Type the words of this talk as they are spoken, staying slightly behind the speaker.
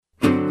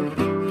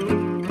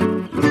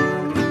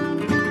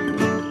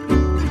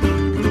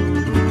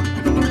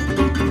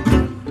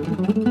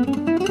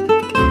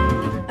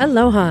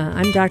Aloha,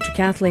 I'm Dr.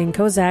 Kathleen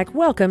Kozak.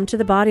 Welcome to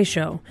The Body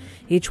Show.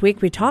 Each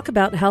week we talk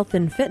about health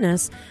and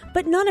fitness,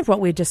 but none of what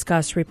we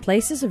discuss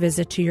replaces a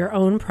visit to your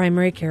own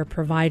primary care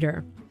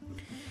provider.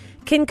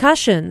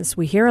 Concussions.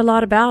 We hear a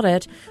lot about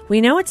it.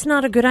 We know it's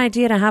not a good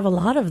idea to have a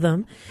lot of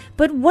them,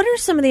 but what are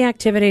some of the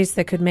activities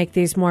that could make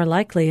these more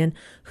likely, and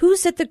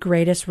who's at the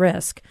greatest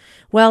risk?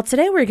 Well,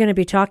 today we're going to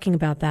be talking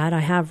about that. I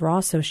have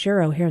Ross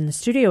Oshiro here in the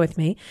studio with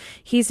me.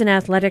 He's an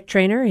athletic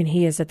trainer, and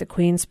he is at the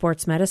Queen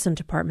Sports Medicine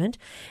Department.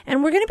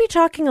 And we're going to be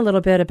talking a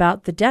little bit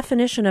about the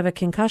definition of a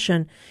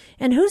concussion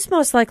and who's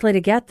most likely to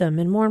get them.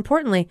 And more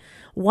importantly,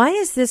 why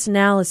is this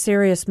now a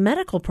serious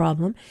medical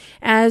problem?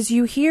 As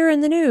you hear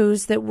in the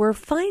news that we're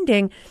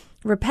finding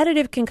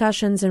repetitive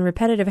concussions and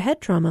repetitive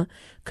head trauma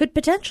could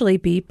potentially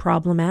be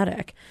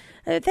problematic.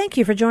 Thank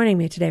you for joining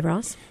me today,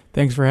 Ross.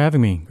 Thanks for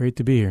having me. Great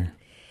to be here.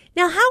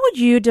 Now, how would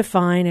you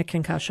define a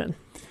concussion?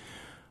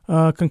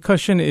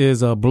 Concussion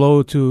is a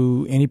blow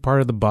to any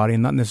part of the body,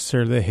 not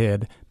necessarily the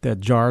head, that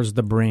jars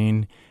the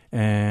brain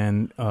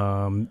and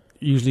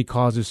usually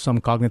causes some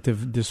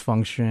cognitive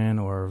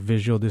dysfunction or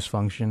visual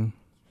dysfunction.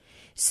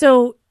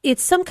 So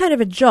it's some kind of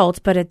a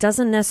jolt, but it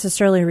doesn't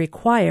necessarily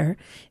require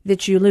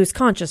that you lose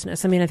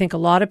consciousness. I mean, I think a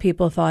lot of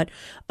people thought,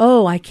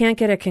 oh, I can't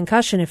get a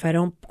concussion if I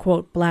don't,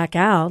 quote, black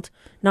out.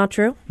 Not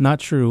true? Not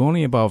true.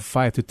 Only about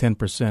 5 to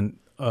 10%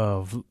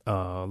 of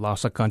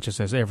loss of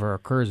consciousness ever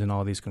occurs in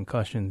all these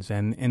concussions.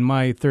 And in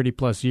my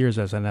 30-plus years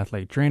as an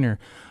athletic trainer,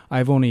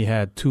 I've only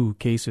had 2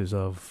 cases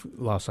of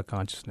loss of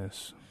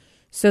consciousness.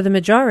 So the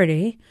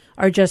majority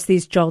are just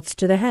these jolts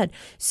to the head.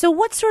 So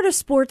what sort of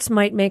sports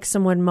might make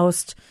someone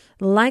most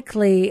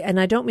likely, and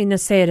I don't mean to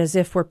say it as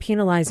if we're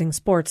penalizing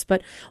sports,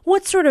 but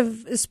what sort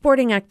of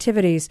sporting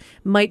activities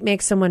might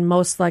make someone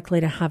most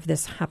likely to have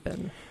this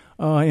happen?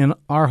 In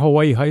our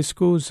Hawaii high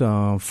schools,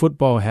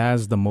 football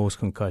has the most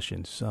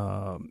concussions.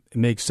 It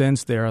makes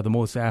sense. There are the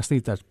most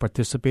athletes that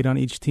participate on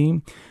each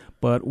team.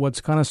 But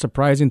what's kind of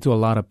surprising to a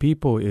lot of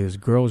people is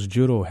girls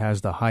judo has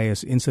the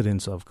highest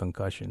incidence of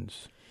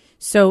concussions.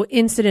 So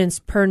incidents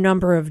per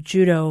number of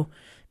judo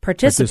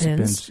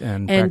participants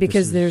and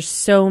because there's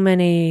so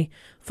many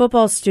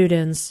football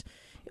students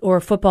or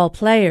football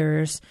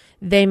players,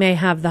 they may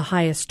have the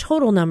highest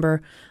total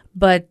number,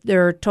 but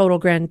their total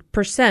grand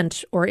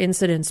percent or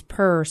incidence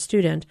per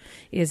student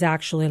is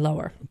actually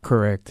lower.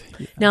 Correct.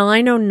 Yeah. Now, I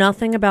know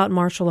nothing about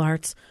martial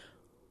arts.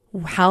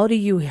 How do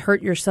you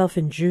hurt yourself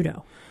in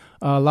judo?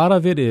 A lot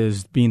of it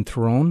is being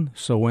thrown.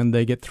 So when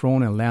they get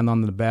thrown and land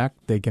on the back,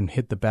 they can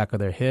hit the back of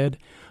their head.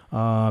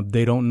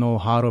 They don't know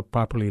how to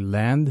properly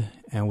land,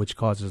 and which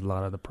causes a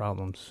lot of the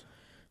problems.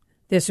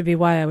 This would be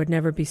why I would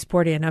never be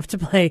sporty enough to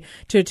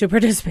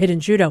participate in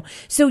judo.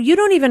 So you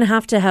don't even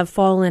have to have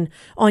fallen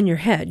on your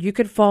head. You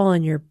could fall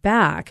on your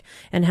back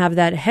and have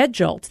that head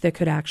jolt that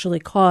could actually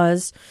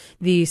cause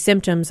the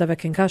symptoms of a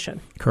concussion.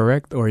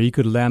 Correct. Or you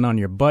could land on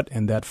your butt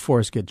and that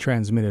force get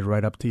transmitted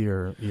right up to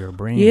your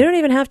brain. You don't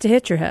even have to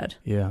hit your head.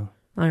 Yeah.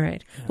 All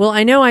right. Well,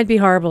 I know I'd be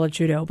horrible at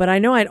judo, but I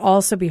know I'd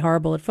also be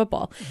horrible at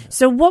football.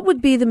 So what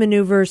would be the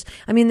maneuvers?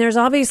 I mean, there's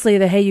obviously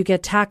the, hey, you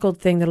get tackled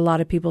thing that a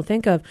lot of people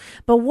think of,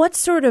 but what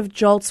sort of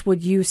jolts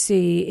would you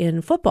see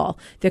in football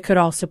that could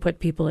also put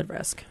people at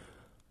risk?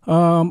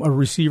 A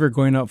receiver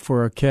going up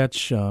for a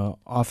catch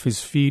off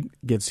his feet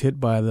gets hit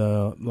by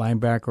the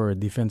linebacker or a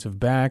defensive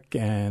back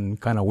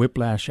and kind of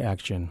whiplash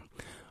action.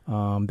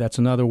 That's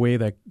another way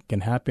that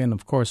can happen.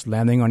 Of course,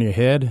 landing on your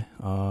head.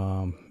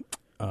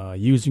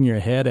 Using your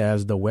head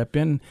as the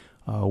weapon,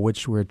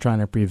 which we're trying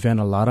to prevent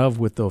a lot of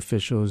with the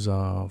officials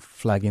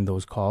flagging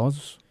those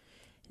calls.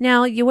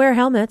 Now, you wear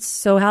helmets,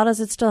 so how does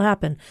it still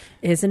happen?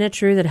 Isn't it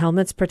true that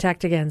helmets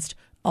protect against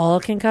all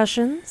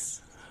concussions?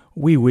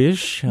 We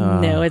wish.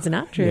 No, it's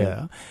not true.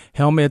 Yeah.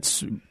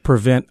 Helmets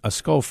prevent a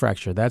skull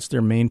fracture. That's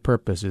their main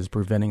purpose, is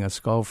preventing a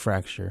skull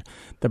fracture.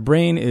 The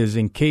brain is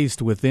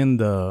encased within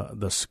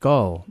the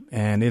skull,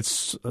 and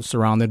it's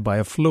surrounded by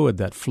a fluid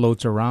that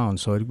floats around.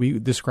 So we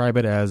describe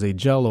it as a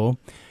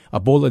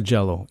bowl of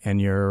jello,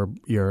 and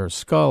your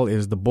skull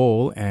is the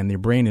bowl, and your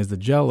brain is the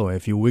jello.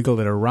 If you wiggle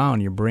it around,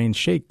 your brain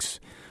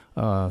shakes.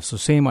 So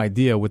same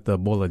idea with the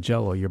bowl of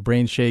jello. Your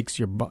brain shakes,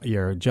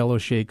 your jello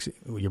shakes,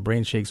 your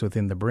brain shakes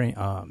within the brain,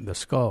 the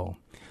skull.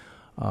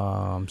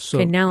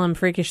 Okay, now I'm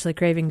freakishly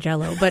craving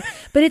jello, but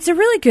it's a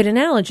really good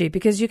analogy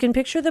because you can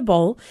picture the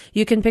bowl,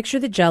 you can picture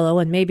the jello,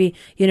 and maybe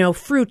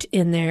fruit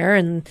in there,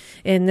 and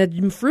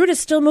the fruit is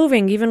still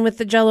moving even with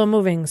the jello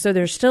moving. So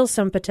there's still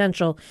some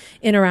potential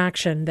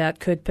interaction that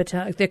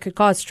could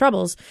cause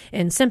troubles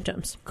and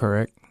symptoms.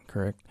 Correct.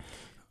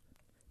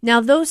 Now,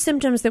 those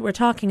symptoms that we're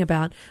talking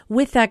about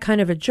with that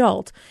kind of a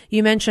jolt,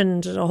 you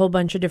mentioned a whole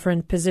bunch of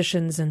different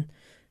positions. And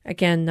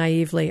again,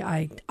 naively,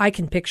 I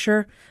can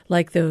picture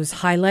like those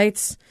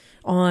highlights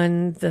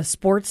on the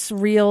sports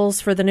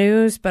reels for the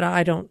news, but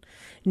I don't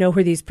know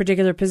who these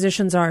particular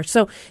positions are.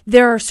 So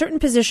there are certain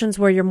positions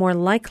where you're more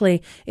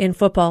likely in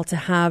football to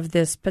have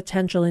this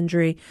potential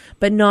injury,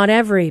 but not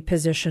every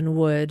position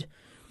would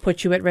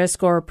put you at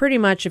risk, or pretty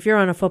much if you're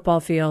on a football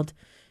field,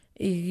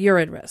 you're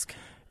at risk.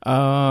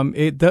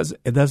 It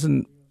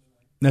doesn't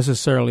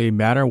necessarily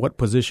matter what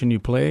position you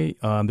play.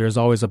 There's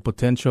always a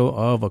potential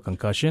of a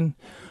concussion.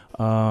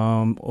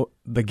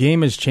 The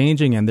game is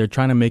changing, and they're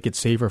trying to make it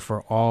safer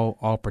for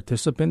all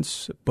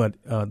participants, but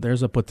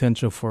there's a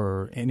potential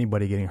for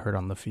anybody getting hurt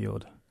on the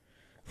field.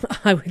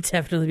 I would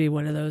definitely be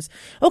one of those.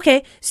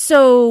 Okay,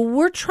 so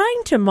we're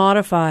trying to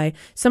modify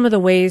some of the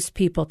ways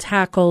people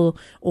tackle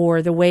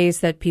or the ways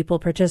that people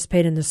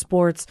participate in the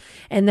sports.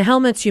 And the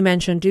helmets you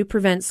mentioned do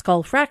prevent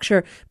skull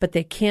fracture, but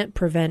they can't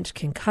prevent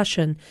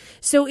concussion.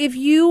 So if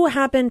you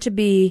happen to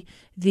be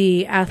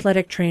the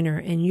athletic trainer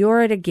and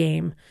you're at a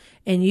game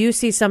and you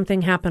see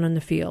something happen on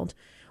the field,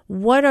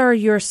 what are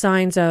your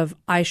signs of,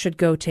 I should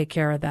go take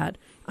care of that?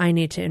 I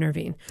need to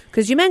intervene?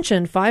 Because you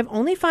mentioned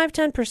only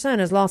 5-10%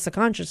 is loss of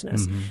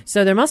consciousness. Mm-hmm.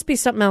 So there must be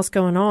something else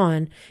going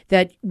on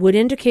that would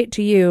indicate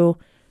to you,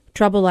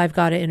 trouble, I've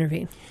got to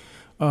intervene.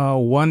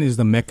 One is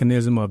the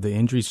mechanism of the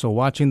injury. So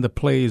watching the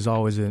play is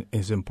always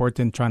is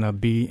important, trying to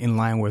be in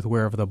line with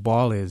wherever the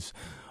ball is.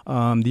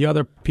 The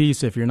other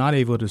piece, if you're not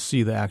able to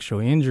see the actual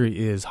injury,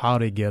 is how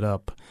they get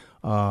up.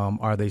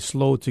 Are they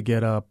slow to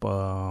get up?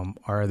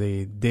 Are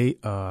they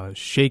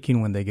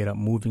shaking when they get up,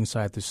 moving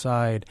side to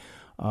side?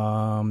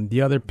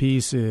 The other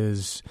piece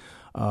is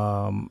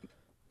a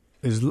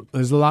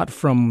lot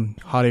from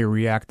how they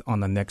react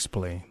on the next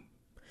play.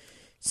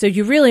 So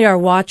you really are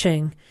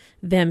watching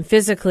them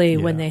physically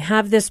when they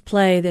have this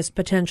play, this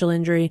potential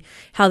injury,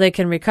 how they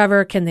can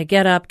recover, can they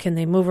get up, can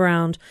they move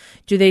around,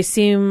 do they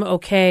seem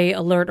okay,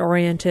 alert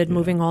oriented,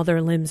 moving all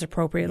their limbs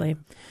appropriately.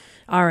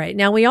 All right.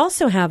 Now, we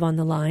also have on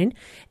the line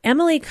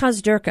Emily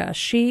Kozak.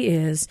 She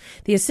is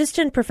the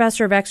assistant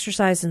professor of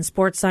exercise and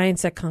sports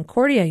science at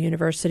Concordia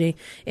University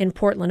in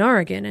Portland,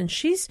 Oregon. And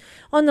she's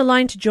on the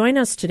line to join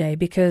us today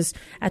because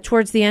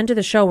towards the end of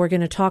the show, we're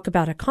going to talk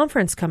about a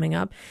conference coming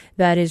up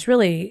that is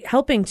really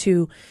helping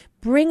to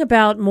bring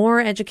about more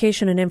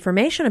education and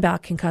information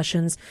about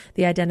concussions,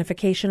 the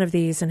identification of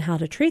these, and how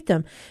to treat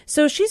them.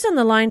 So she's on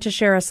the line to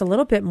share us a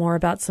little bit more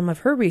about some of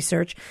her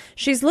research.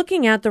 She's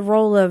looking at the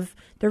role of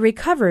the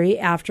recovery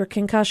after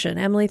concussion.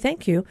 Emily,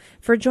 thank you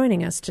for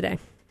joining us today.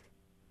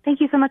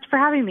 Thank you so much for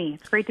having me.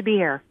 It's great to be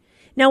here.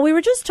 Now, we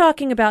were just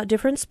talking about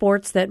different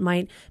sports that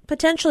might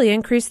potentially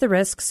increase the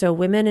risk, so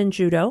women in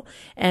judo,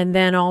 and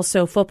then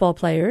also football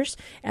players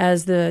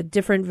as the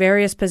different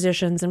various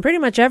positions, and pretty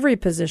much every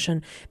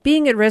position,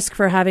 being at risk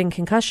for having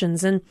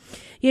concussions. And,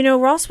 you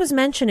know, Ross was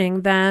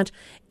mentioning that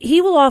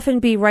he will often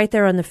be right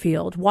there on the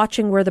field,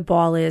 watching where the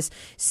ball is,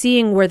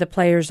 seeing where the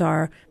players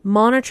are,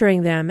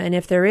 monitoring them, and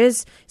if there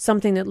is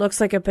something that looks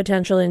like a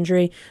potential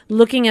injury,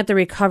 looking at the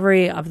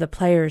recovery of the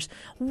players.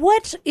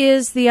 What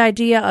is the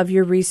idea of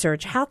your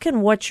research? How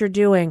can what you're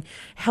doing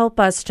help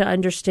us to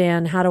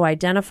understand how to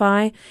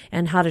identify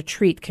and how to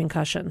treat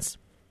concussions?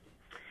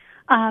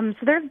 So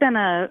there's been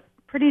a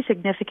pretty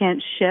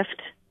significant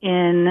shift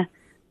in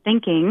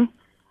thinking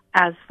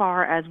as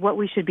far as what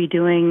we should be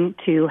doing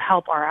to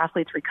help our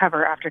athletes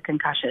recover after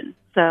concussion.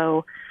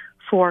 So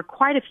for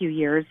quite a few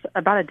years,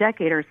 about a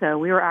decade or so,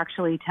 we were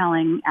actually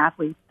telling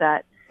athletes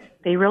that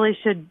they really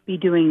should be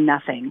doing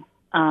nothing.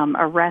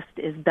 A rest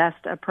is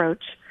best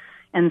approach.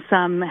 And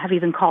some have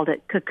even called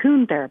it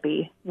cocoon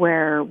therapy,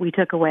 where we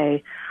took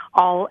away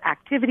all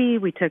activity,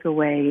 we took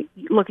away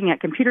looking at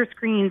computer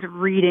screens,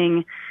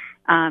 reading,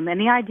 and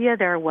the idea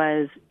there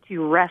was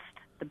to rest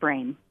the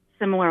brain,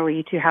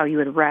 similarly to how you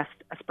would rest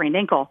a sprained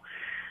ankle.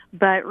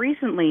 But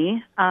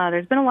recently,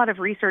 there's been a lot of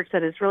research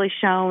that has really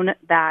shown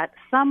that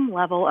some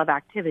level of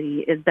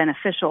activity is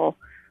beneficial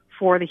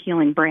for the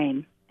healing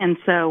brain. And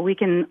so we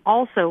can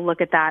also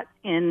look at that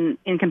in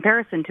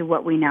comparison to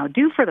what we now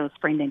do for those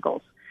sprained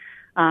ankles.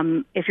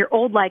 If you're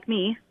old like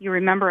me, you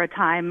remember a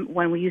time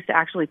when we used to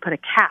actually put a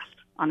cast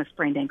on a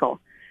sprained ankle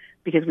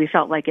because we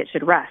felt like it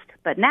should rest.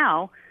 But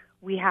now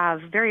we have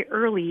very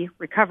early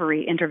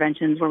recovery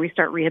interventions where we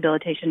start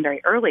rehabilitation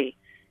very early.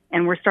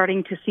 And we're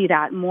starting to see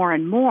that more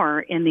and more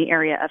in the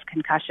area of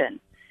concussion.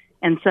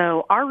 And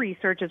so our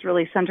research is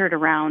really centered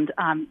around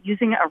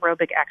using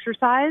aerobic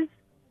exercise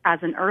as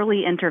an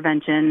early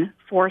intervention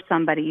for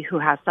somebody who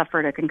has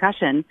suffered a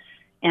concussion.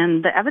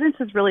 And the evidence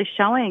is really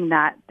showing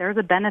that there's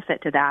a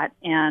benefit to that,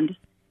 and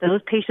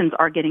those patients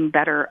are getting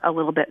better a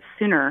little bit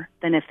sooner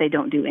than if they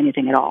don't do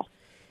anything at all.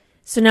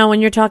 So now when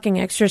you're talking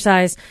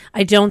exercise,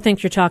 I don't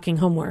think you're talking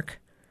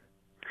homework.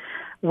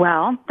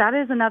 Well, that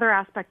is another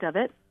aspect of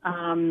it.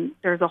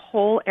 There's a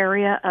whole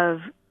area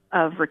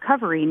of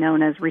recovery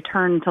known as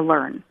return to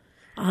learn.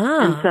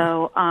 And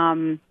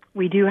so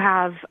we do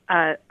have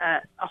a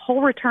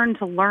whole return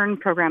to learn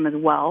program as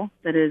well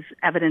that is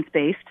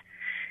evidence-based,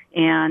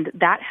 and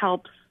that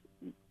helps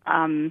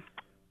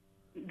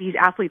these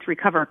athletes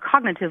recover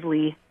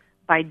cognitively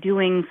by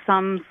doing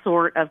some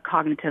sort of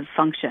cognitive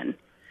function.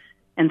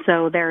 And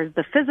so there's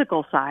the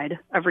physical side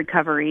of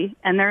recovery,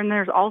 and then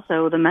there's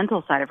also the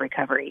mental side of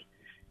recovery.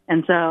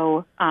 And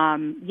so,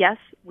 yes,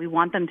 we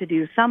want them to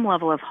do some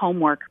level of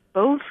homework,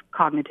 both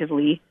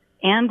cognitively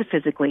and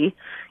physically.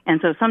 And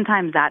so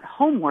sometimes that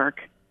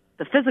homework,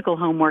 the physical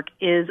homework,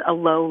 is a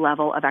low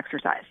level of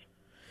exercise.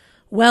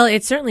 Well,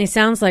 it certainly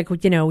sounds like,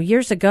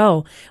 years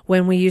ago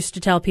when we used to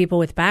tell people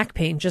with back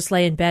pain, just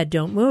lay in bed,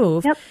 don't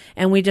move. Yep.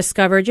 And we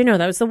discovered,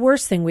 that was the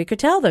worst thing we could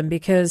tell them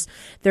because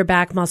their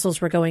back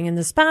muscles were going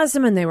into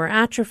spasm and they were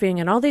atrophying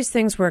and all these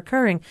things were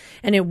occurring.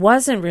 And it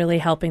wasn't really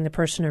helping the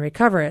person to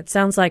recover. It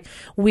sounds like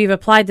we've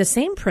applied the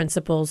same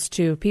principles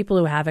to people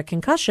who have a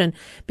concussion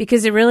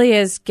because it really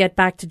is get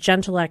back to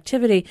gentle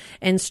activity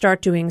and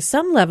start doing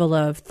some level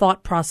of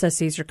thought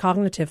processes or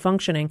cognitive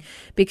functioning.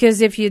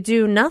 Because if you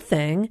do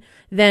nothing,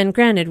 then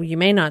granted, you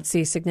may not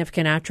see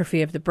significant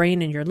atrophy of the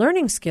brain and your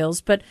learning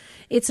skills, but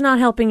it's not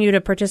helping you to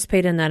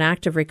participate in that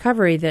active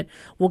recovery that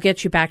will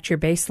get you back to your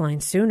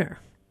baseline sooner.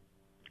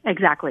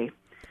 Exactly.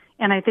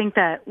 And I think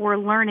that we're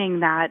learning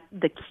that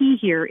the key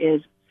here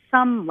is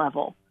some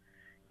level.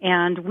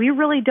 And we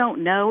really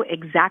don't know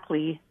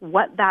exactly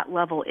what that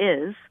level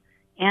is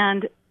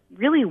and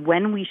really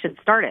when we should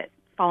start it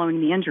following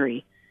the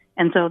injury.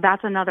 And so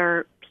that's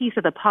another piece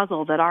of the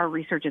puzzle that our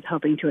research is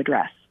hoping to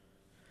address.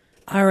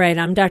 All right,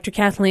 I'm Dr.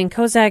 Kathleen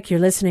Kozak. You're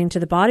listening to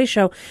The Body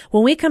Show.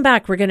 When we come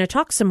back, we're going to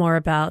talk some more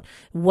about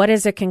what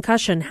is a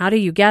concussion, how do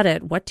you get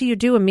it, what do you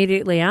do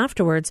immediately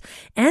afterwards,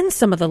 and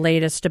some of the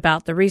latest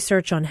about the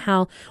research on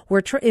how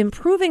we're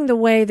improving the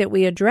way that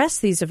we address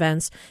these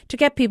events to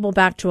get people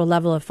back to a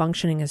level of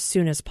functioning as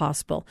soon as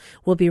possible.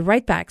 We'll be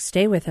right back.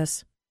 Stay with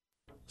us.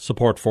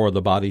 Support for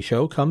The Body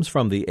Show comes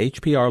from the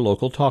HPR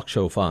Local Talk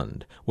Show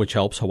Fund, which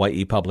helps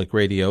Hawaii Public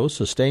Radio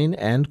sustain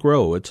and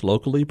grow its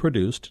locally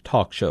produced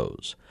talk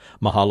shows.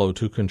 Mahalo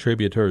to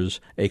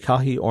contributors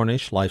Ekahi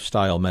Ornish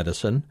Lifestyle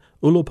Medicine,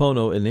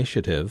 Ulupono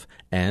Initiative,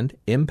 and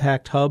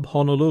Impact Hub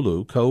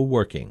Honolulu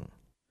Co-working.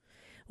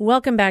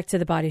 Welcome back to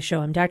The Body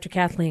Show. I'm Dr.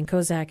 Kathleen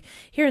Kozak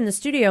here in the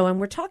studio, and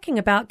we're talking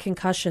about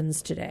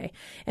concussions today.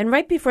 And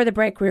right before the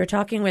break, we were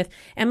talking with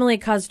Emily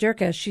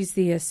Kozdurka. She's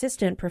the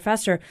assistant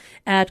professor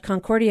at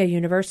Concordia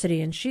University,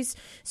 and she's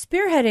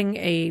spearheading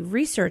a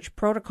research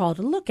protocol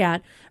to look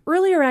at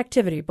earlier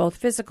activity, both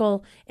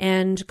physical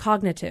and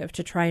cognitive,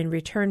 to try and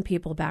return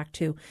people back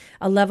to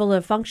a level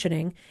of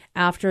functioning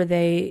after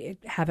they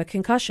have a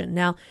concussion.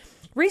 Now,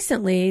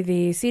 recently,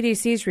 the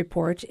CDC's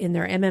report in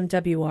their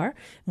MMWR,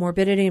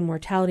 Morbidity and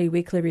Mortality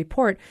Weekly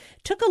Report,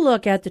 took a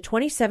look at the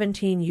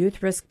 2017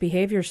 Youth Risk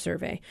Behavior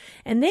Survey,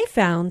 and they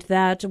found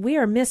that we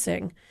are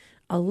missing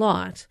a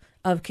lot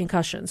of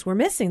concussions. We're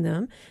missing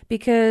them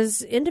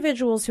because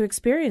individuals who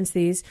experience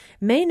these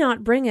may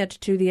not bring it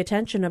to the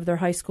attention of their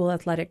high school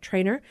athletic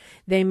trainer.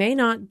 They may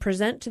not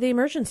present to the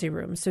emergency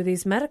room. So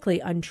these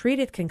medically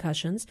untreated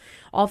concussions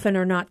often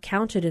are not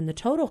counted in the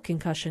total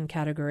concussion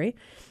category.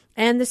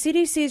 And the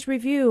CDC's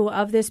review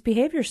of this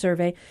behavior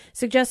survey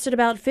suggested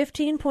about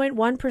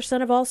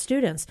 15.1% of all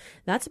students,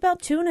 that's about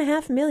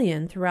 2.5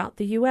 million throughout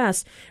the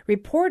U.S.,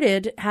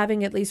 reported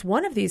having at least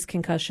one of these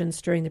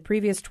concussions during the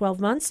previous 12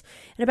 months,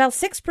 and about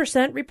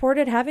 6%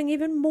 reported having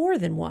even more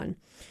than one.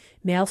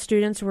 Male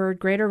students were at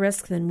greater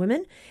risk than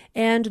women,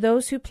 and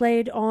those who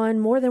played on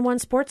more than one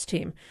sports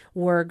team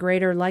were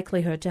greater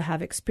likelihood to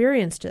have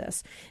experienced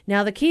this.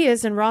 Now, the key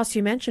is, and Ross,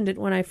 you mentioned it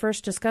when I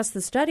first discussed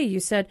the study,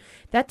 you said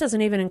that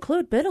doesn't even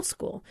include middle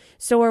school.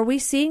 So are we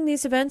seeing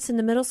these events in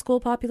the middle school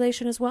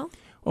population as well?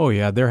 Oh,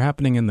 yeah, they're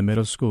happening in the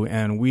middle school,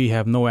 and we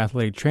have no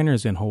athletic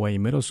trainers in Hawaii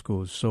middle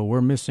schools, so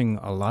we're missing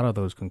a lot of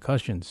those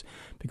concussions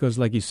because,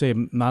 like you say,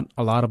 not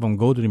a lot of them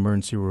go to the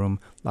emergency room.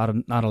 Not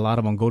a lot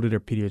of them go to their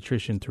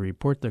pediatrician to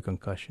report their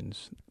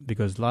concussions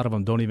because a lot of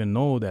them don't even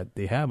know that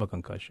they have a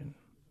concussion.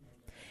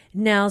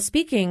 Now,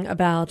 speaking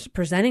about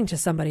presenting to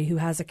somebody who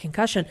has a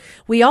concussion,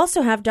 we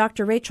also have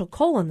Dr. Rachel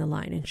Cole on the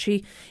line, and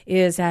she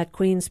is at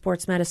Queen's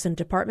Sports Medicine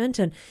Department,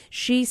 and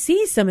she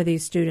sees some of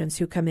these students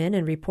who come in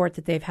and report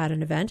that they've had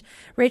an event.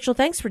 Rachel,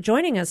 thanks for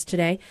joining us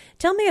today.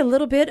 Tell me a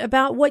little bit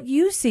about what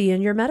you see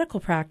in your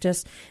medical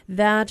practice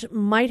that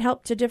might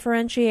help to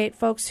differentiate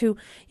folks who,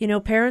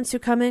 parents who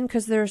come in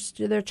because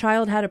their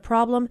child had a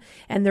problem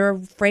and they're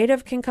afraid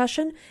of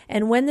concussion,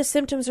 and when the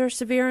symptoms are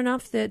severe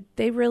enough that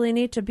they really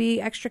need to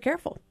be extra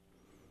careful.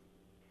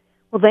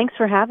 Well, thanks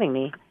for having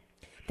me.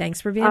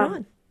 Thanks for being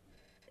on.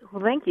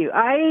 Well, thank you.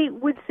 I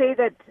would say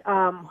that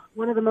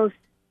one of the most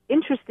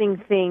interesting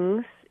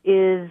things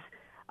is,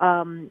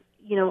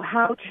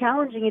 how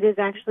challenging it is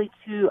actually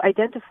to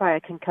identify a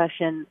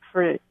concussion.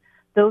 For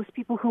those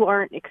people who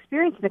aren't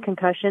experiencing a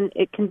concussion,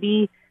 it can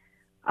be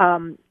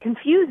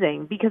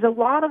confusing because a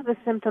lot of the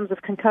symptoms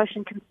of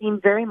concussion can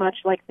seem very much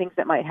like things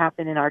that might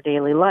happen in our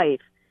daily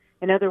life.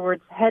 In other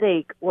words,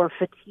 headache or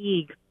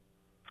fatigue,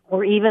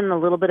 or even a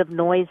little bit of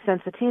noise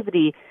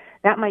sensitivity.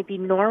 That might be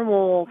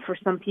normal for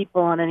some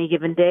people on any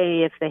given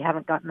day if they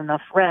haven't gotten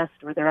enough rest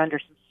or they're under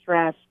some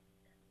stress,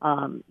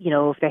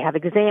 if they have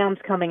exams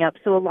coming up.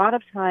 So a lot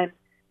of times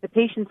the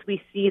patients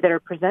we see that are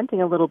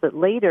presenting a little bit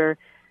later,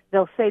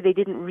 they'll say they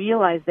didn't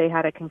realize they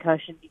had a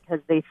concussion because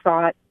they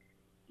thought,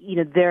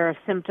 their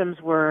symptoms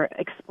were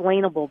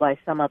explainable by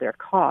some other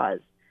cause.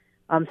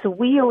 So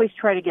we always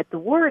try to get the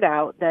word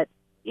out that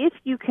if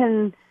you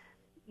can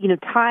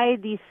tie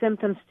these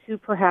symptoms to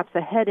perhaps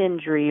a head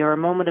injury or a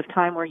moment of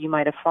time where you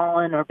might have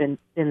fallen or been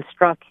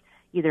struck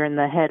either in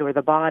the head or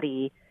the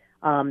body,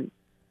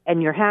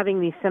 and you're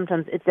having these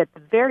symptoms, it's at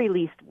the very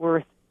least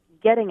worth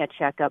getting a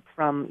checkup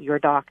from your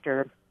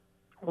doctor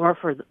or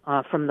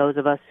from those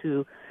of us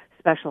who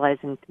specialize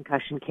in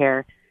concussion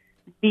care,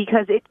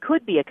 because it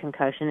could be a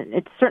concussion.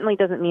 It certainly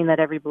doesn't mean that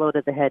every blow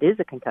to the head is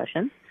a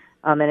concussion,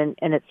 and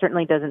it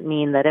certainly doesn't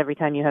mean that every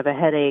time you have a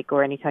headache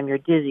or anytime you're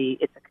dizzy,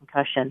 it's a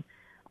concussion.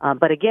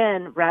 But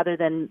again, rather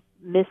than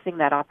missing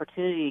that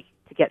opportunity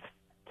to get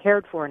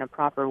cared for in a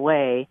proper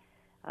way,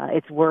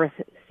 it's worth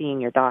seeing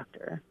your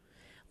doctor.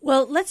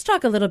 Well, let's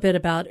talk a little bit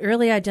about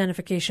early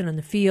identification in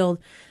the field,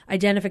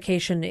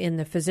 identification in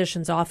the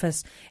physician's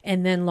office,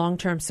 and then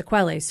long-term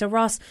sequelae. So,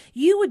 Ross,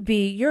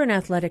 you're an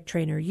athletic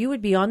trainer. You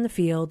would be on the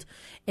field,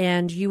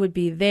 and you would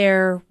be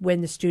there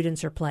when the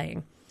students are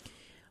playing.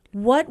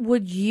 What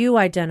would you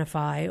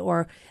identify,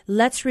 or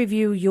let's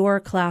review your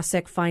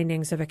classic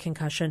findings of a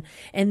concussion,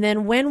 and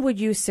then when would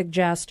you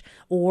suggest,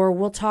 or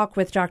we'll talk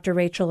with Dr.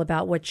 Rachel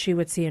about what she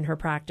would see in her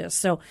practice.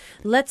 So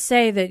let's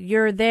say that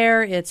you're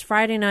there, it's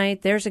Friday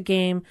night, there's a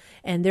game,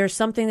 and there's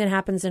something that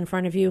happens in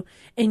front of you,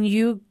 and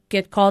you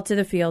get called to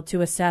the field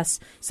to assess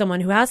someone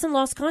who hasn't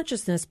lost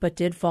consciousness but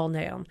did fall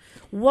down.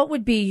 What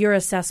would be your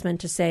assessment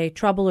to say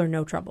trouble or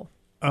no trouble?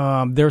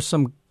 There's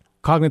some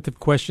cognitive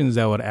questions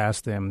I would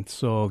ask them.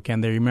 So can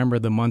they remember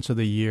the months of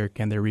the year?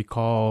 Can they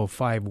recall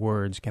 5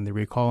 words? Can they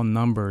recall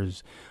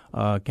numbers?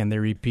 Can they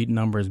repeat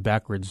numbers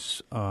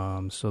backwards?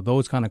 So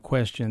those kind of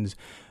questions.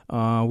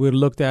 We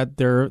looked at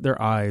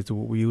their eyes.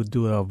 We would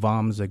do a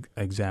VOMS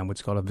exam, which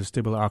is called a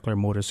vestibular ocular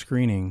motor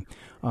screening,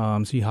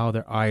 see how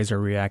their eyes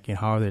are reacting,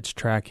 how it's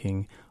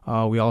tracking.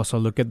 We also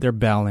look at their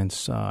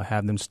balance,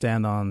 have them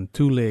stand on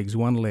 2 legs,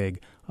 1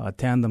 leg,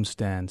 tandem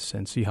stance,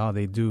 and see how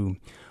they do.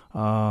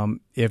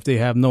 If they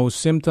have no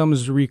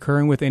symptoms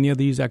recurring with any of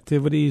these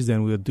activities,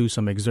 then we'll do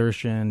some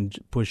exertion,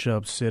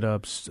 push-ups,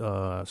 sit-ups,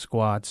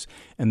 squats,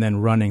 and then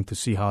running to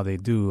see how they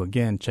do.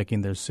 Again,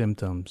 checking their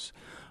symptoms.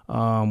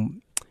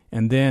 And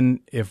then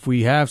if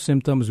we have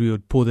symptoms, we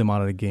would pull them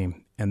out of the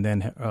game and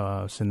then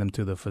send them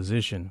to the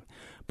physician.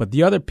 But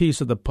the other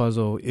piece of the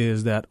puzzle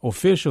is that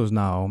officials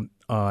now,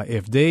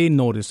 if they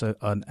notice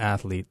an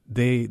athlete,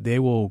 they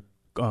will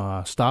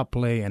stop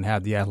play and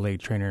have the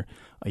athletic trainer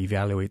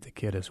evaluate the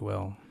kid as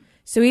well.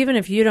 So even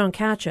if you don't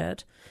catch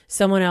it,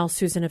 someone else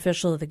who's an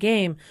official of the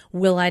game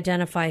will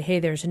identify, hey,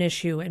 there's an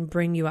issue, and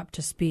bring you up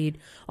to speed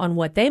on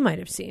what they might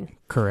have seen.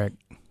 Correct.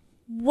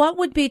 What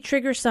would be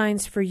trigger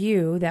signs for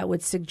you that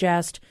would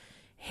suggest,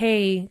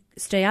 hey,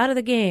 stay out of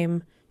the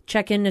game,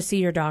 check in to see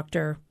your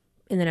doctor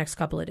in the next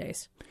couple of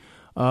days?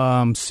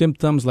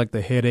 Symptoms like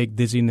the headache,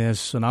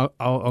 dizziness, and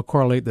I'll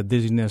correlate the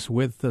dizziness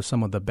with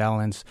some of the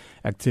balance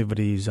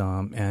activities,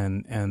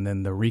 and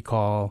then the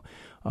recall.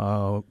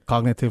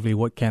 Cognitively,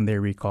 what can they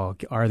recall?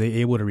 Are they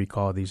able to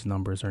recall these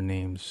numbers or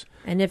names?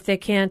 And if they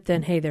can't,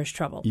 then, hey, there's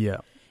trouble. Yeah.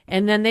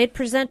 And then they'd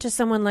present to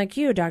someone like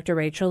you, Dr.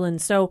 Rachel, and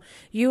so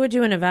you would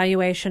do an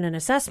evaluation and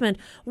assessment.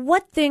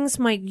 What things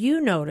might you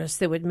notice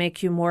that would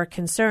make you more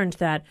concerned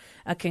that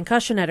a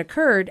concussion had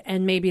occurred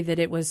and maybe that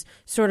it was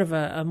sort of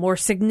a more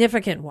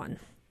significant one?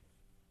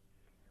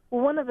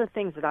 Well, one of the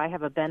things that I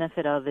have a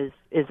benefit of is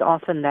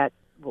often that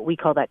what we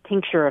call that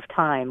tincture of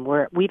time,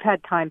 where we've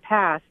had time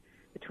pass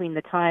between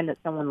the time that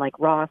someone like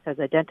Ross has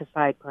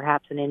identified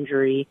perhaps an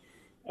injury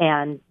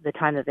and the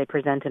time that they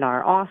present in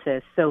our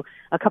office. So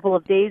a couple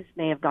of days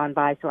may have gone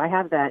by, so I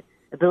have that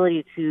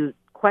ability to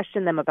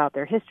question them about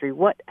their history.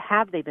 What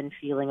have they been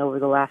feeling over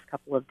the last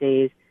couple of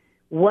days?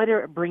 What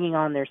are bringing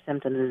on their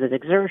symptoms? Is it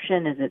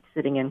exertion? Is it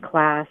sitting in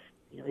class?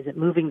 Is it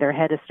moving their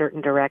head a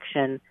certain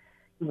direction?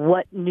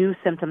 What new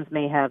symptoms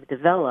may have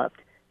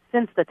developed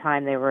since the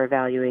time they were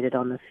evaluated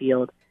on the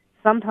field?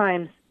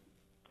 Sometimes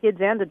kids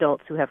and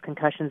adults who have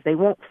concussions, they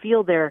won't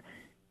feel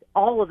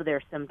all of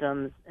their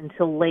symptoms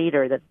until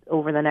later, that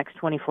over the next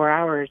 24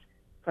 hours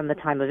from the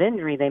time of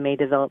injury, they may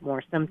develop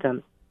more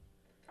symptoms.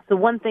 So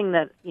one thing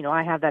that,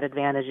 I have that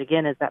advantage,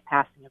 again, is that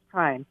passing of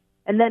time.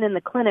 And then in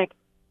the clinic,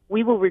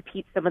 we will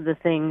repeat some of the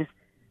things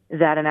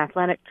that an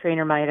athletic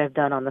trainer might have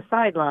done on the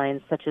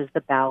sidelines, such as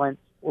the balance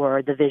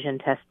or the vision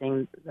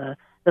testing, the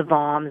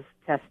VOMS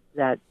test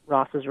that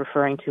Ross was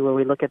referring to, where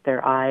we look at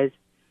their eyes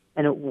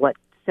and what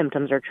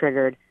symptoms are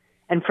triggered.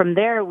 And from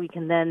there, we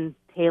can then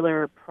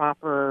tailor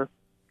proper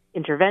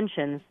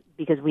interventions,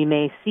 because we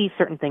may see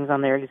certain things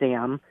on their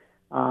exam,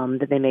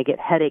 that they may get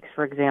headaches,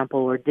 for example,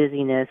 or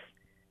dizziness,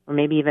 or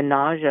maybe even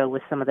nausea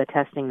with some of the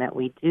testing that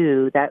we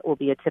do. That will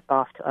be a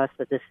tip-off to us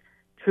that this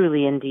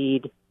truly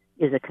indeed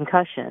is a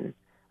concussion.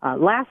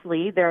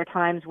 Lastly, there are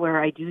times where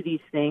I do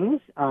these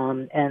things,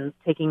 and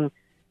taking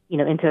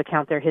into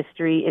account their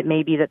history, it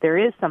may be that there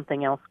is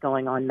something else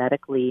going on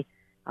medically.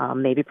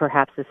 Maybe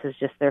perhaps this is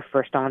just their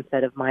first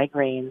onset of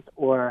migraines,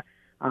 or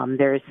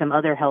there is some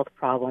other health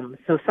problem.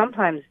 So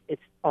sometimes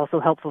it's also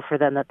helpful for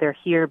them that they're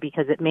here,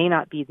 because it may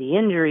not be the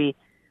injury,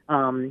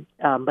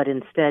 but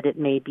instead it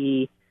may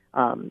be,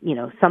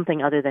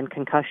 something other than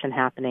concussion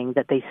happening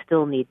that they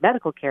still need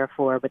medical care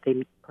for, but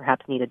they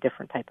perhaps need a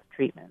different type of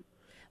treatment.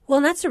 Well,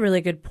 and that's a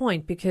really good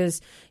point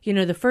because,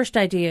 the first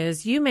idea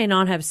is you may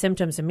not have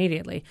symptoms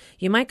immediately.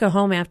 You might go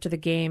home after the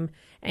game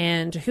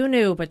and who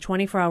knew, but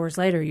 24 hours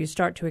later, you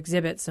start to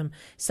exhibit some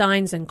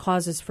signs and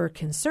causes for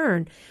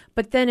concern.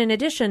 But then in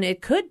addition,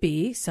 it could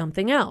be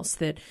something else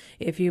that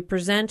if you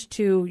present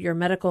to your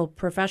medical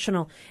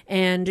professional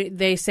and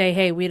they say,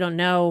 hey, we don't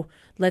know,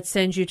 let's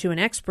send you to an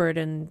expert,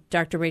 and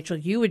Dr. Rachel,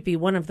 you would be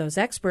one of those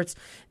experts,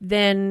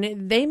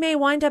 then they may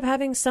wind up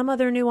having some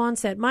other new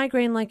onset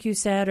migraine, like you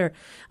said, or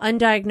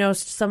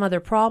undiagnosed some other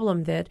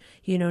problem that,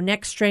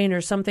 neck strain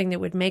or something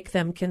that would make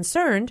them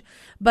concerned.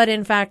 But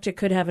in fact, it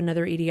could have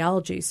another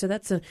etiology. So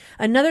that's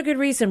another good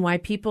reason why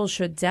people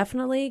should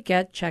definitely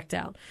get checked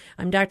out.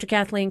 I'm Dr.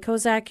 Kathleen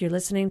Kozak. You're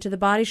listening to The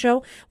Body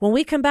Show. When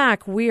we come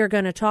back, we are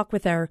going to talk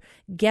with our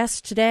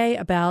guest today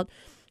about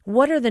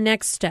what are the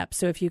next steps?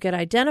 So if you get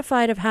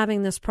identified of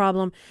having this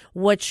problem,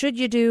 what should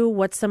you do?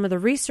 What's some of the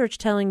research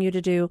telling you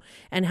to do?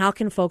 And how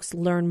can folks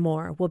learn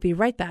more? We'll be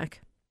right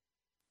back.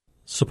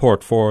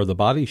 Support for The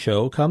Body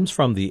Show comes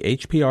from the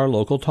HPR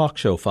Local Talk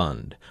Show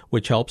Fund,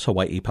 which helps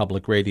Hawaii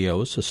Public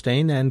Radio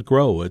sustain and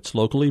grow its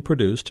locally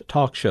produced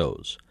talk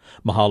shows.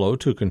 Mahalo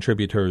to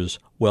contributors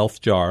Wealth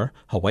Jar,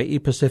 Hawaii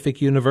Pacific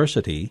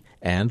University,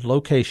 and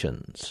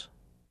Locations.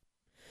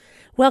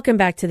 Welcome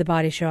back to The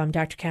Body Show. I'm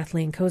Dr.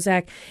 Kathleen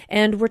Kozak,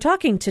 and we're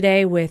talking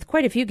today with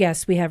quite a few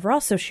guests. We have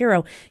Ross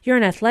Oshiro. You're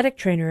an athletic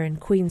trainer in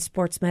Queens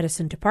Sports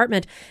Medicine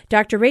Department.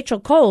 Dr.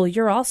 Rachel Cole,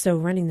 you're also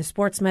running the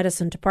Sports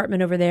Medicine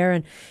Department over there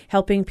and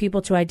helping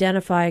people to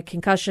identify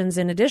concussions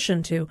in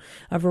addition to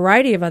a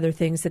variety of other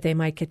things that they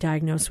might get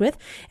diagnosed with.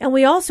 And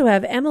we also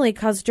have Emily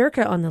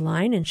Kozdurka on the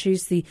line, and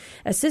she's the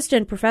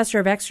Assistant Professor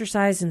of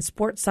Exercise and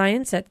Sports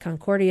Science at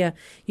Concordia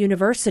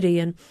University.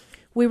 And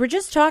we were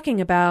just talking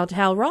about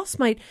how Ross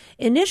might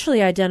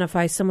initially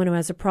identify someone who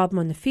has a problem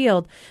on the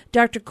field.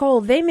 Dr.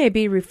 Cole, they may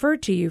be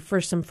referred to you for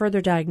some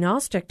further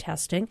diagnostic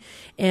testing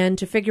and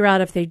to figure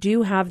out if they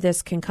do have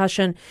this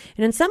concussion.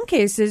 And in some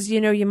cases,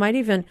 you might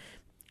even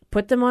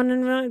put them on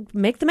and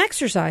make them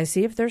exercise,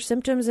 see if there's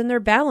symptoms in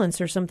their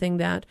balance or something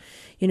that,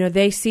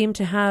 they seem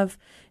to have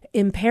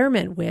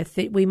impairment with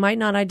that we might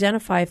not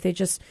identify if they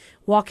just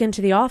walk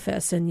into the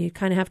office, and you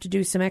kind of have to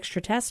do some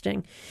extra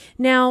testing.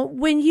 Now,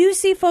 when you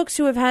see folks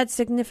who have had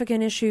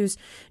significant issues,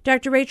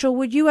 Dr. Rachel,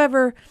 would you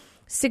ever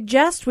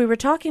suggest, we were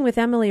talking with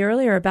Emily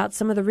earlier about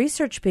some of the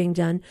research being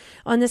done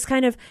on this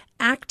kind of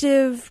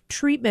active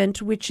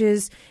treatment, which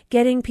is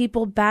getting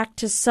people back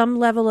to some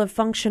level of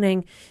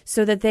functioning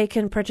so that they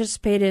can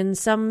participate in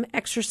some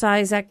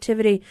exercise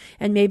activity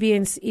and maybe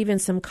even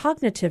some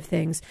cognitive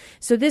things.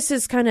 So this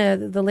is kind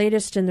of the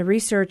latest in the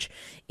research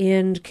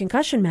in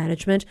concussion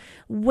management.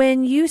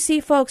 When you see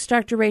folks,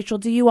 Dr. Rachel,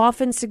 do you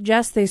often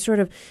suggest they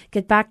sort of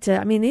get back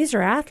to, these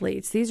are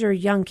athletes, these are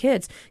young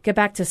kids, get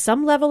back to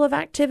some level of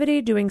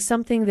activity, doing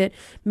something that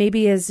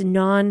maybe is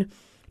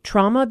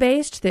non-trauma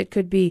based, that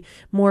could be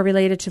more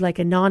related to like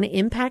a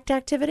non-impact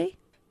activity?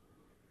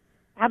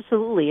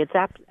 Absolutely. It's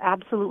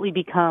absolutely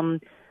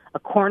become a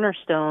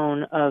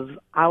cornerstone of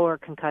our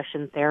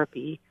concussion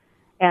therapy.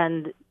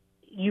 And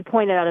you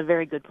pointed out a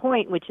very good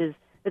point, which is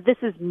that this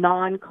is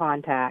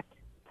non-contact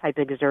type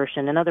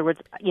exertion. In other words,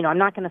 I'm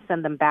not going to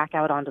send them back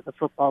out onto the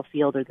football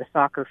field or the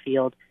soccer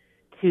field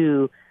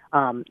to,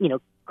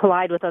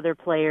 collide with other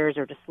players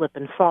or to slip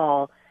and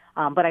fall.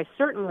 But I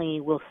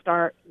certainly will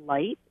start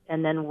light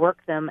and then work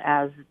them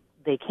as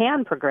they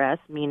can progress,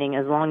 meaning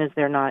as long as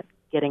they're not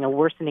getting a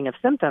worsening of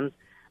symptoms,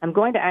 I'm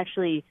going to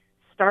actually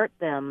start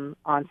them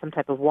on some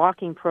type of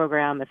walking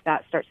program. If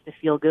that starts to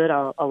feel good,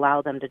 I'll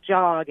allow them to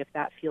jog. If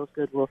that feels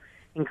good, we'll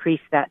increase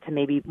that to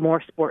maybe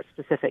more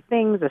sport-specific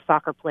things. A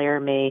soccer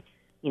player may,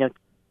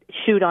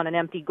 shoot on an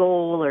empty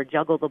goal or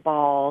juggle the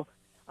ball,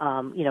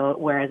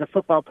 whereas a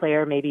football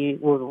player maybe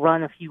will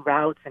run a few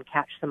routes and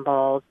catch some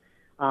balls.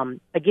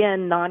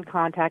 Again,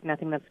 non-contact,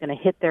 nothing that's going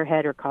to hit their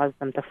head or cause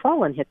them to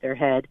fall and hit their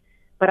head.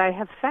 But I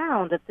have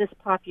found that this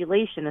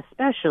population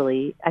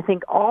especially, I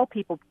think all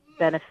people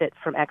benefit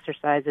from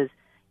exercise, as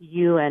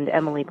you and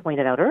Emily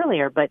pointed out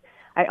earlier, but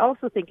I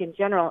also think in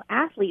general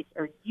athletes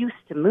are used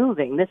to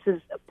moving. This is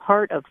a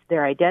part of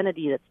their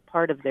identity, that's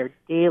part of their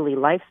daily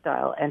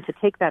lifestyle, and to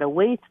take that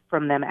away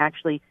from them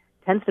actually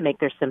tends to make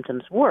their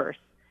symptoms worse.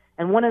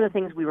 And one of the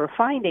things we were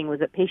finding was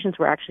that patients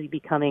were actually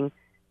becoming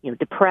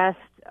depressed,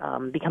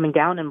 becoming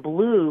down in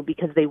blue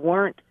because they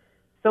weren't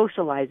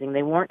socializing,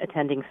 they weren't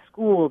attending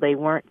school, they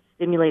weren't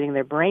stimulating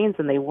their brains,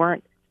 and they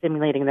weren't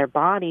stimulating their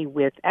body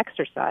with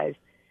exercise.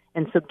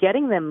 And so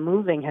getting them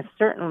moving has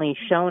certainly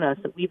shown us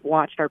that we've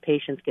watched our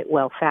patients get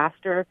well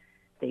faster,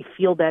 they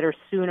feel better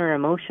sooner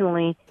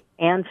emotionally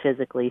and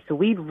physically. So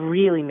we've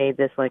really made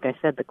this, like I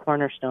said, the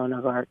cornerstone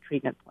of our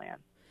treatment plan.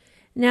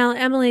 Now,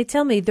 Emily,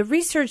 tell me, the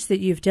research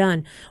that you've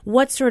done,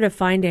 what sort of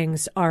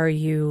findings are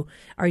you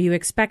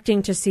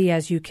expecting to see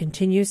as you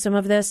continue some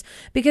of this?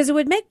 Because it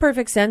would make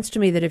perfect sense to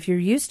me that if you're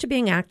used to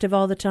being active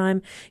all the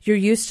time, you're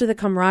used to the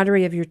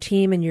camaraderie of your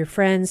team and your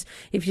friends,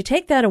 if you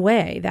take that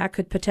away, that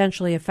could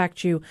potentially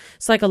affect you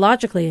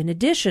psychologically in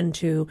addition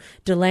to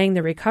delaying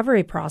the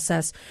recovery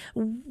process.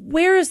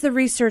 Where is the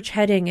research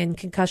heading in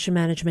concussion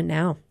management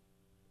now?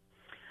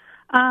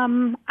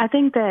 I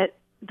think that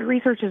the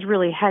research is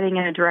really heading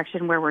in a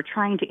direction where we're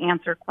trying to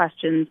answer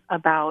questions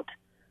about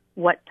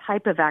what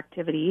type of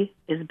activity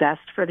is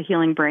best for the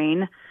healing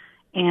brain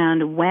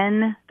and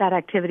when that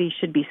activity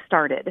should be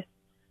started.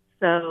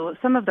 So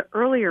some of the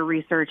earlier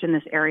research in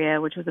this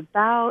area, which was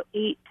about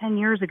 8-10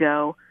 years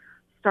ago,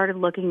 started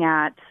looking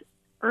at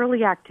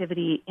early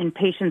activity in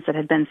patients that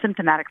had been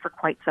symptomatic for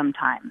quite some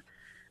time.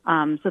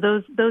 So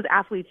those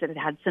athletes that had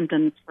had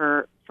symptoms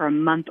for a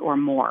month or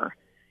more.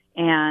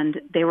 And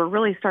they were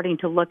really starting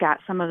to look at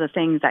some of the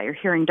things that you're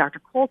hearing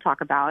Dr. Cole talk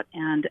about.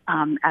 And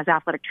as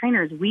athletic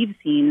trainers, we've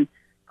seen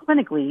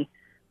clinically,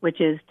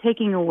 which is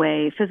taking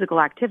away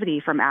physical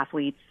activity from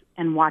athletes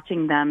and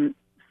watching them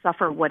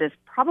suffer what is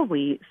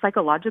probably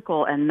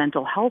psychological and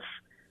mental health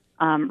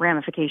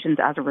ramifications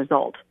as a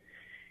result.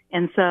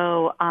 And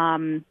so,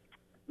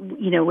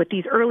 with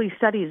these early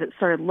studies that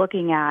started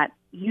looking at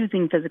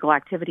using physical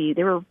activity,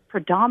 they were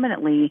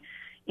predominantly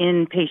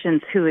in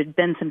patients who had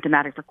been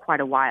symptomatic for quite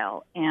a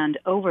while. And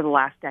over the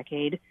last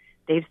decade,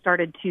 they've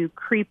started to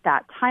creep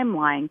that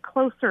timeline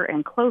closer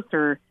and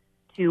closer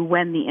to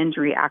when the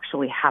injury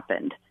actually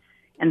happened.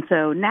 And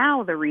so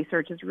now the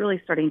research is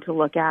really starting to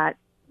look at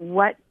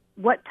what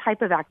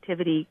type of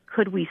activity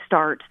could we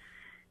start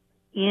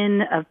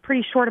in a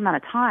pretty short amount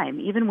of time,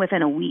 even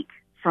within a week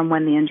from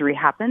when the injury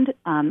happened,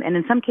 and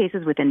in some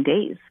cases within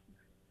days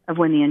of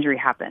when the injury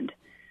happened.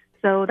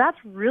 So that's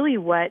really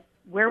where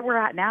we're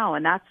at now,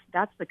 and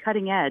that's the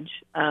cutting edge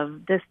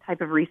of this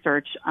type of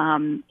research.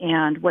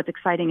 And what's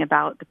exciting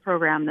about the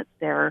program that's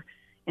there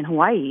in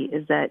Hawaii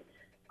is that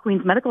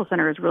Queens Medical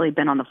Center has really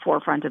been on the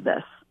forefront of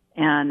this,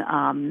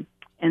 and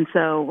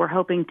so we're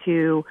hoping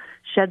to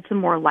shed some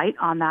more light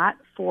on that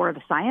for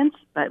the science,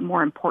 but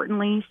more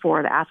importantly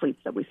for the athletes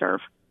that we serve.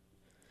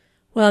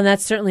 Well, and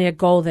that's certainly a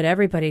goal that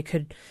everybody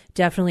could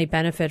definitely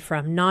benefit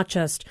from, not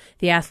just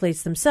the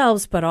athletes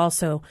themselves, but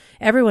also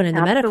everyone in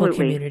the medical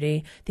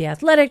community, the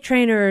athletic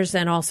trainers,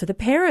 and also the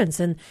parents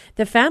and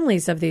the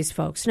families of these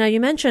folks. Now, you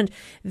mentioned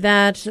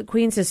that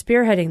Queens is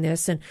spearheading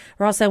this, and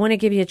Ross, I want to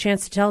give you a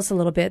chance to tell us a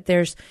little bit.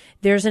 There's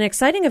an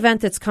exciting event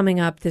that's coming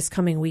up this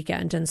coming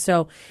weekend, and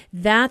so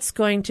that's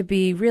going to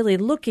be really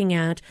looking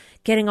at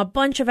getting a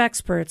bunch of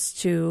experts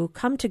to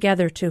come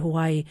together to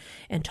Hawaii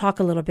and talk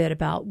a little bit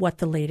about what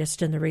the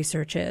latest in the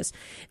research is.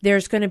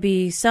 There's going to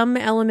be some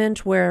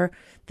element where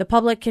the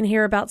public can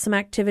hear about some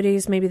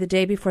activities maybe the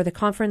day before the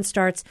conference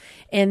starts,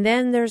 and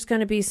then there's going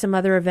to be some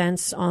other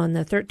events on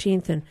the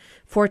 13th and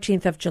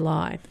 14th of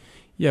July.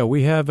 Yeah,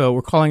 we have,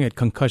 we're calling it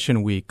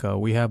Concussion Week.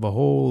 We have a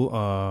whole,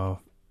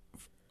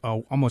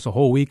 almost a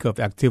whole week of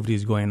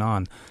activities going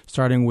on,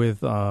 starting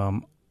with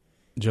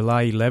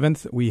July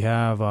 11th, we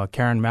have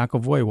Karen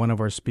McAvoy, one of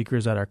our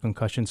speakers at our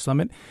Concussion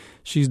Summit.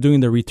 She's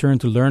doing the Return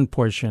to Learn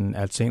portion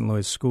at St.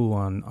 Louis School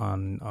on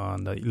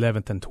the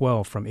 11th and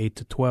 12th from 8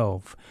 to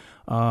 12.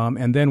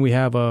 And then we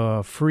have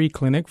a free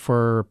clinic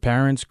for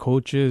parents,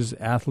 coaches,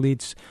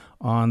 athletes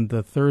on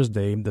the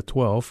Thursday, the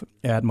 12th,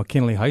 at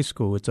McKinley High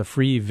School. It's a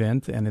free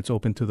event, and it's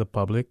open to the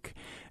public.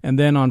 And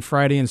then on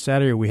Friday and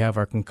Saturday, we have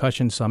our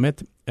Concussion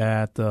Summit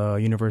at the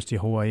University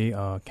of Hawaii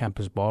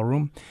Campus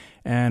Ballroom.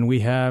 And we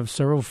have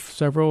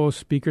several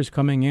speakers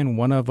coming in.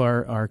 One of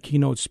our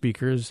keynote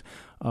speakers,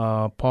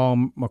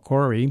 Paul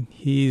McCrory,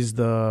 he's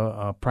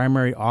the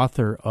primary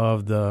author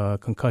of the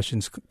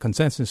Concussions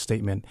Consensus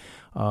Statement,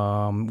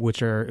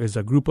 which is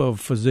a group of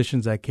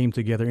physicians that came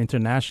together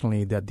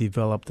internationally that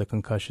developed the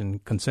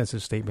concussion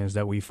consensus statements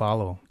that we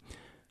follow.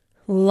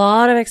 A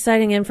lot of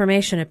exciting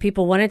information. If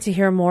people wanted to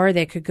hear more,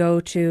 they could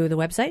go to the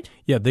website?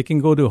 Yeah, they can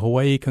go to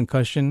Hawaii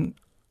Concussion,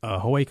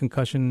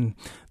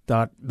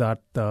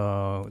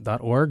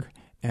 hawaiiconcussion.org,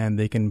 and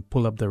they can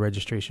pull up the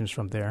registrations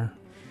from there.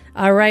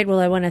 All right. Well,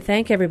 I want to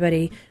thank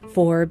everybody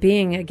for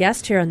being a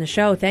guest here on the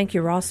show. Thank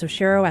you, Ross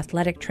Oshiro,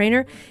 athletic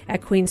trainer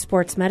at Queens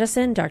Sports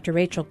Medicine, Dr.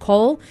 Rachel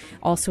Cole,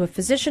 also a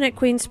physician at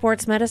Queens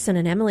Sports Medicine,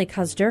 and Emily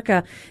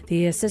Kozderka,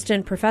 the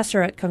assistant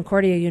professor at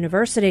Concordia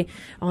University,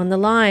 on the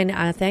line.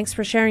 Thanks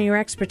for sharing your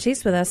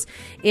expertise with us.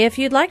 If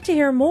you'd like to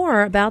hear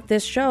more about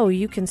this show,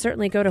 you can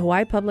certainly go to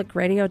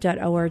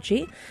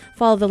hawaiipublicradio.org,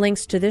 follow the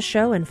links to this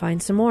show, and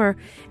find some more.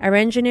 Our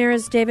engineer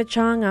is David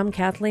Chong. I'm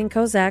Kathleen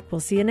Kozak. We'll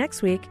see you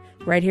next week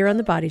right here on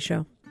The Body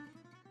Show.